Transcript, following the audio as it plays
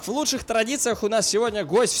В лучших традициях у нас сегодня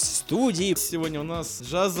гость в студии. Сегодня у нас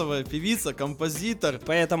джазовая певица, композитор.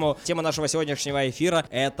 Поэтому тема нашего сегодняшнего эфира —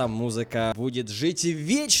 это музыка будет жить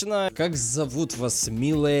вечно. Как зовут вас,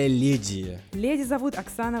 милая леди? Леди зовут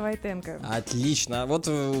Оксана Войтенко. Отлично. Вот,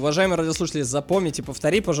 уважаемые радиослушатели, запомните,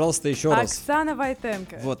 повтори, пожалуйста, еще раз. Оксана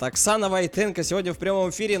Войтенко. Вот, Оксана Войтенко сегодня в прямом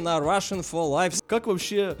эфире на Russian for Life. Как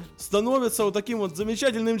вообще становится вот таким вот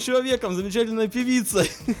замечательным человеком, замечательной певицей?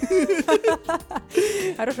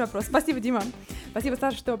 Хороший вопрос. Спасибо, Дима. Спасибо,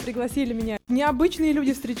 Саша, что пригласили меня. Необычные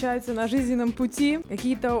люди встречаются на жизненном пути.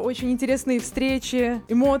 Какие-то очень интересные встречи,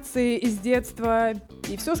 эмоции из детства.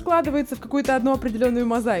 И все складывается в какую-то одну определенную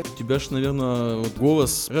мозаику. У тебя ж, наверное, вот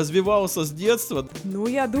голос развивался с детства. Ну,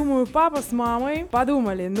 я думаю, папа с мамой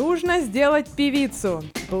подумали, нужно сделать певицу.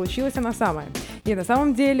 Получилась она самая. Нет, на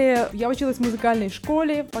самом деле, я училась в музыкальной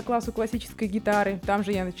школе по классу классической гитары. Там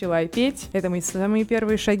же я начала и петь. Это мои самые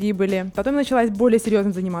первые шаги были. Потом началась более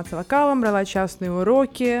серьезно заниматься вокалом, брала частные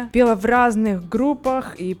уроки, пела в разных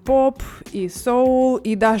группах, и поп, и соул,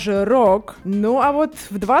 и даже рок. Ну, а вот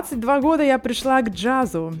в 22 года я пришла к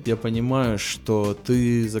джазу. Я понимаю, что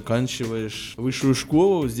ты заканчиваешь высшую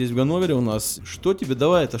школу здесь, в Ганновере у нас. Что тебе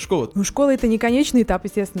дала эта школа? Ну, школа — это не конечный этап,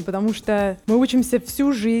 естественно, потому что мы учимся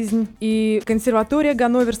всю жизнь, и консерватория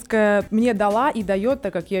ганноверская мне дала и дает,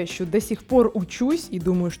 так как я еще до сих пор учусь, и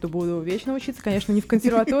думаю, что буду вечно учиться, конечно, не в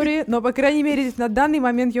консерватории, но, по крайней мере, на данный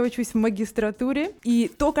момент я учусь в магистратуре, и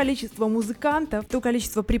то количество музыкантов, то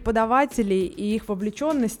количество преподавателей и их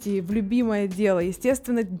вовлеченности в любимое дело,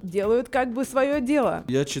 естественно, делают как бы свое дело.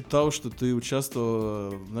 Я читал, что ты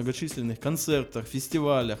участвовала в многочисленных концертах,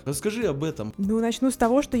 фестивалях. Расскажи об этом. Ну, начну с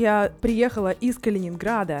того, что я приехала из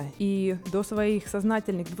Калининграда, и до своих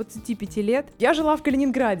сознательных 25 лет я жила в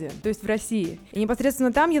Калининграде, то есть в России. И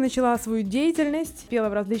непосредственно там я начала свою деятельность, пела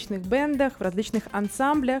в различных бэндах, в различных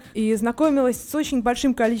ансамблях, и знакомилась с очень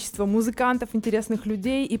большим количеством музыкантов, интересных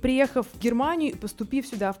людей. И приехав в Германию и поступив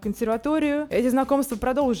сюда в консерваторию, эти знакомства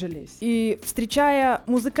продолжились. И встречая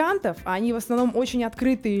музыкантов, они в основном очень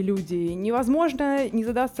открытые люди, невозможно не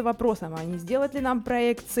задаться вопросом, а не сделать ли нам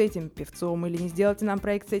проект с этим певцом или не сделать ли нам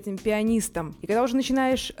проект с этим пианистом. И когда уже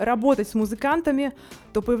начинаешь работать с музыкантами,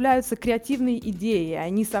 то появляются креативные идеи,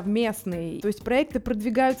 они совместные, то есть проекты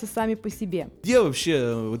продвигаются сами по себе. Где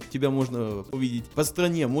вообще вот тебя можно увидеть? По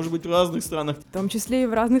стране, может быть, в разных странах? В том числе и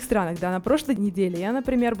в разных странах, да. На прошлой неделе я,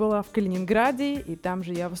 например, была в Калининграде, и там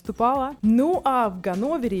же я выступала. Ну, а в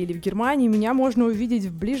Ганновере или в Германии меня можно увидеть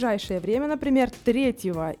в ближайшее время, например, 3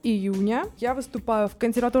 июня. Я выступаю в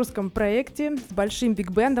консерваторском проекте с большим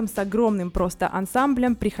биг-бендом, с огромным просто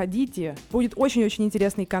ансамблем. Приходите. Будет очень-очень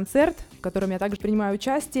интересный концерт, в котором я также принимаю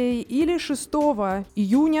участие. Или 6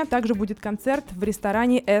 июня также будет концерт в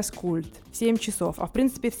ресторане Эскульт в 7 часов. А в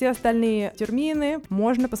принципе все остальные термины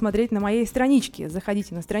можно посмотреть на моей страничке.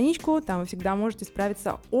 Заходите на страничку, там вы всегда можете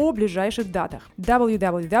справиться о ближайших датах.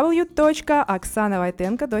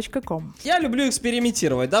 www.oksanavoytenko.com. Я люблю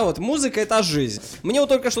экспериментировать, да, вот музыка — это жизнь. Мне вот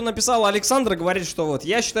только что написала Александра, говорит, что вот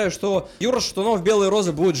я считаю, что Юра Шатунов «Белые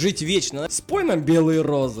розы» будет жить вечно. Спой нам «Белые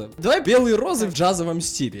розы». Давай «Белые розы» в джазовом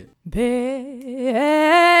стиле. Белые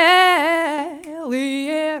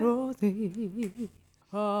розы.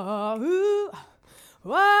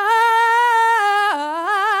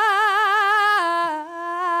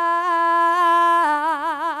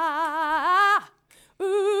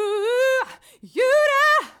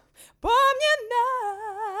 Юра, помни нас.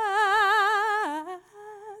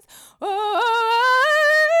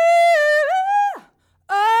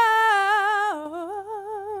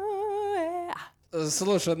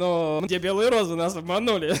 Слушай, ну где «Белые розы» нас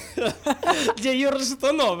обманули? Где Юра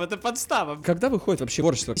Шатунов? Это подстава. Когда выходит вообще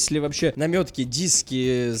творчество? Если вообще наметки,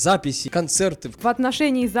 диски, записи, концерты? В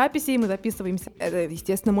отношении записей мы записываемся, это,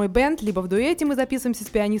 естественно, мой бенд, либо в дуэте мы записываемся с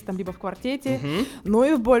пианистом, либо в квартете, но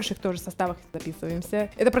и в больших тоже составах записываемся.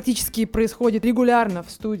 Это практически происходит регулярно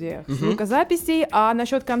в студиях звукозаписей, а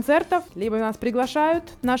насчет концертов, либо нас приглашают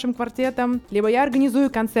нашим квартетом, либо я организую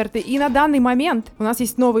концерты. И на данный момент у нас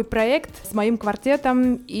есть новый проект с моим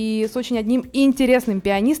квартетом и с очень одним интересным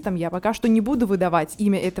пианистом. Я пока что не буду выдавать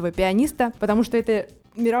имя этого пианиста, потому что это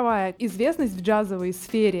мировая известность в джазовой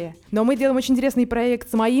сфере. Но мы делаем очень интересный проект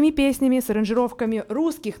с моими песнями, с аранжировками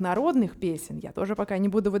русских народных песен. Я тоже пока не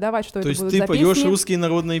буду выдавать, что это будут за песни. То есть ты поешь русские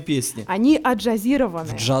народные песни? Они отджазированы.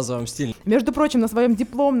 В джазовом стиле. Между прочим, на своем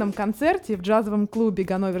дипломном концерте в джазовом клубе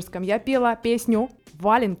ганноверском я пела песню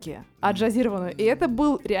 «Валенки», отджазированную, и это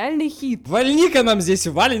был реальный хит. Вальни-ка нам здесь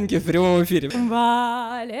валенки в прямом эфире.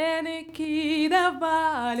 Валенки да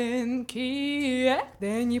валенки,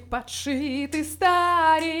 да не подшиты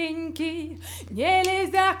старенький,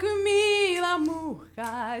 нельзя к милому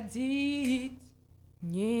ходить.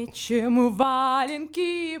 Нечем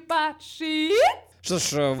валенки подшить. Что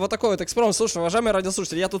ж, вот такой вот экспромт. Слушай, уважаемые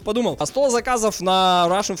радиослушатели, я тут подумал. Стол заказов на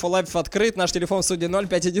Russian for Life открыт. Наш телефон в студии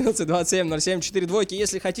 0511 27 07 42.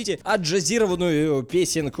 Если хотите отджазированную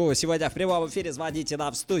песенку сегодня в прямом эфире, звоните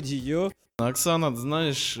нам в студию. Оксана,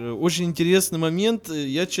 знаешь, очень интересный момент.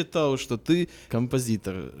 Я читал, что ты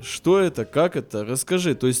композитор. Что это, как это?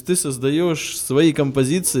 Расскажи. То есть ты создаешь свои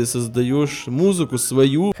композиции, создаешь музыку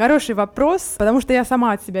свою. Хороший вопрос, потому что я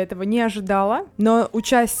сама от себя этого не ожидала, но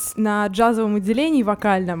учась на джазовом отделении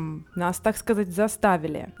вокальном, нас, так сказать,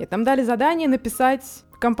 заставили. И там дали задание написать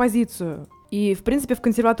композицию. И, в принципе, в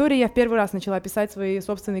консерватории я в первый раз начала писать свои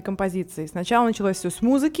собственные композиции. Сначала началось все с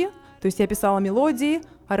музыки, то есть я писала мелодии,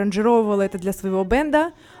 аранжировала это для своего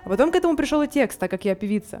бенда, а потом к этому пришел и текст, так как я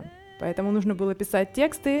певица. Поэтому нужно было писать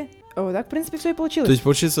тексты. Вот так, в принципе, все и получилось. То есть,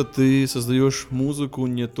 получается, ты создаешь музыку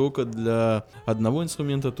не только для одного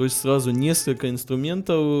инструмента, то есть сразу несколько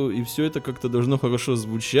инструментов, и все это как-то должно хорошо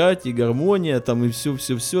звучать, и гармония там, и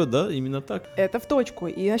все, да? Именно так? Это в точку.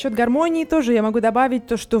 И насчет гармонии тоже я могу добавить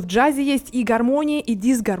то, что в джазе есть и гармония, и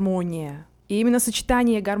дисгармония. И именно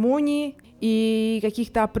сочетание гармонии и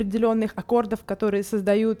каких-то определенных аккордов, которые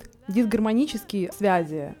создают дисгармонические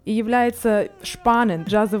связи, и является шпанен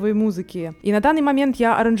джазовой музыки. И на данный момент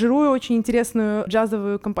я аранжирую очень интересную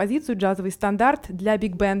джазовую композицию, джазовый стандарт для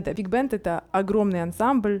биг-бенда. Биг-бенд — это огромный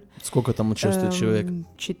ансамбль. Сколько там участвует человек?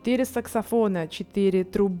 4 саксофона, 4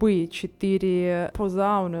 трубы, 4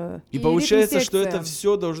 позауна. И получается, что это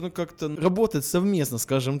все должно как-то работать совместно,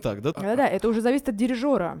 скажем так, да? Да-да, это уже зависит от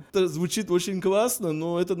дирижера. Это звучит очень классно,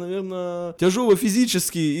 но это, наверное, тяжело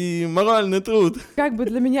физический и моральный труд. Как бы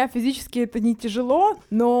для меня физически это не тяжело,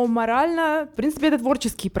 но морально, в принципе, это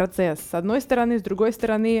творческий процесс. С одной стороны, с другой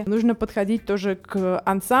стороны, нужно подходить тоже к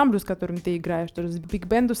ансамблю, с которым ты играешь, тоже с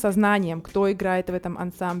биг-бенду, сознанием, кто играет в этом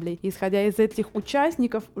ансамбле. И, исходя из этих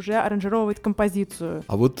участников, уже аранжировать композицию.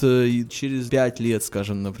 А вот через 5 лет,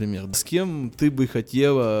 скажем, например, с кем ты бы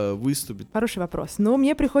хотела выступить? Хороший вопрос. Ну,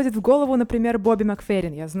 мне приходит в голову, например, Бобби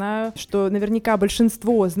Макферрин. Я знаю, что наверняка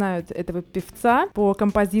большинство знают этого певца по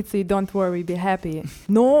композиции Don't Worry, Be Happy.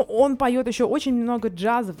 Но он поет еще очень много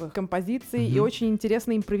джазовых композиций и очень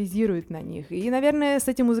интересно импровизирует на них. И, наверное, с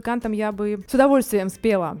этим музыкантом я бы с удовольствием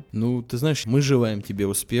спела. Ну, ты знаешь, мы желаем тебе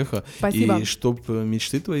успеха. Спасибо. И чтоб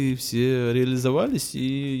мечты твои все реализовались.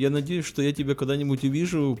 И я надеюсь, что я тебя когда-нибудь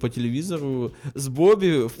увижу по телевизору с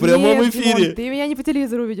Бобби в прямом Нет, эфире. Димон, ты меня не по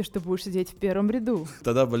телевизору увидишь, ты будешь сидеть в первом ряду.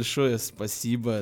 Тогда большое спасибо.